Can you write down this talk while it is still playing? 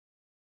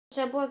What's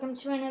up? Welcome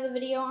to another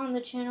video on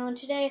the channel, and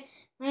today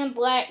I'm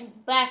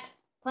back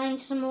playing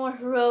some more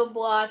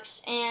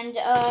Roblox, and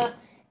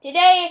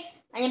today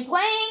I am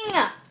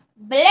playing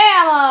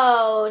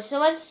Blammo. So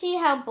let's see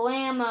how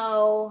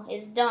Blammo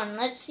is done.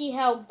 Let's see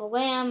how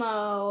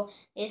Blammo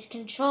is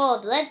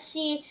controlled. Let's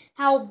see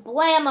how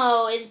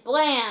Blammo is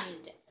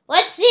blammed.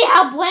 Let's see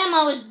how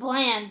Blammo is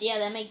blammed. Yeah,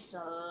 that makes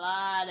a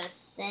lot of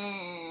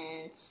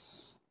sense.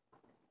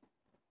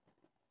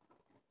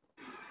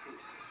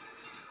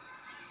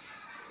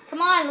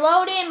 Come on,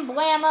 load in,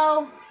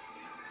 Blammo.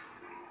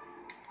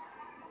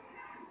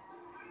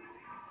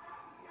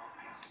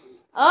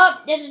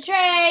 Oh, there's a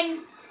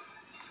train.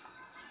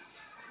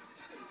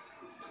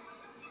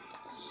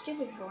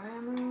 Stupid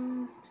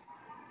Blammo.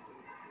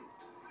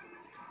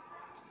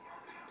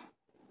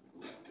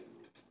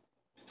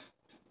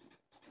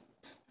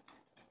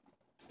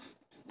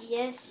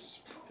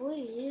 Yes,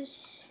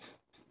 please.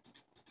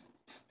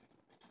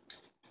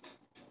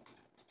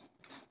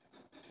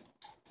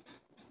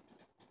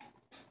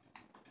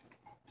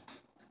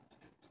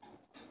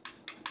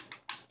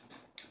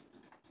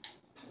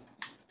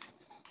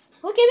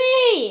 Look at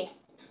me!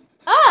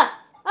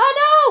 Ah! Oh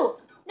no!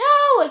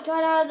 No! I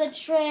got out of the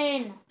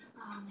train.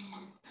 Oh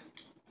man.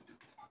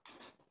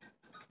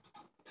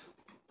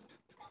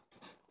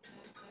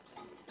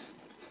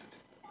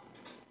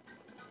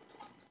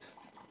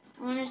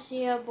 I want to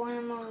see how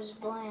Blammo is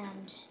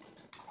bland.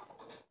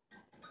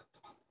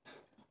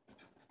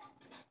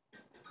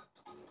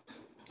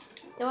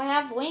 Do I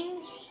have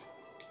wings?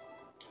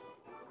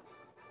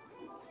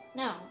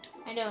 No,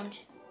 I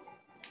don't.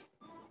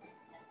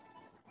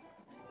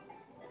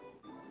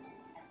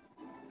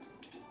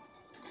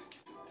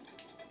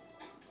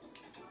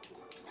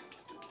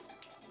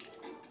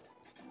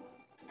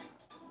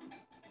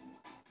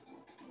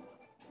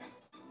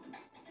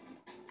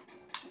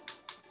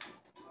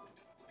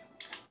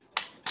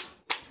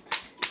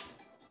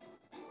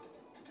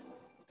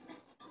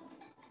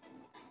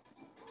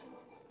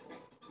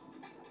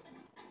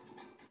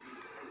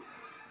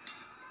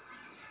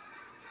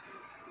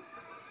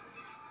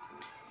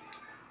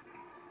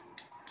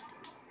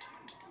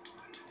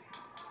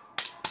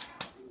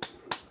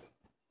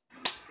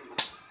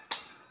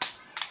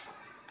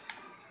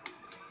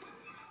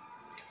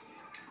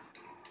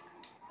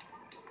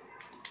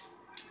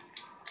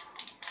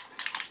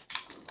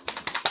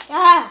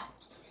 Ah!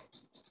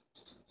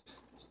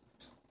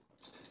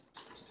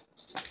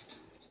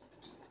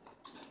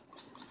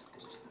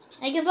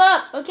 I give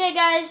up. Okay,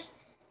 guys.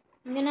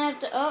 I'm gonna have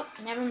to... Oh,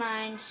 never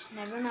mind.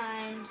 Never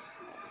mind.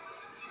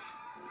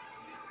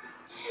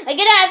 I'm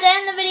gonna have to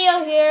end the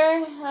video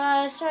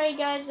here. Sorry,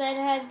 guys, that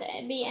has to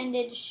be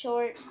ended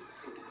short.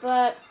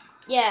 But,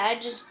 yeah,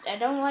 I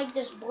don't like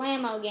this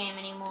Blammo game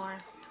anymore.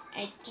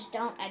 I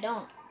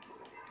don't.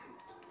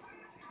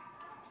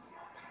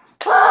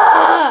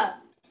 Ah!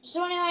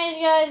 So anyways,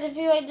 guys, if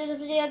you like this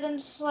video, then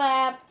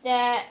slap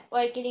that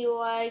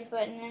likety-like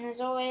button. And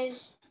as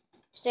always,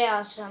 stay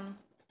awesome.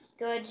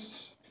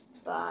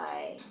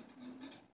 Goodbye.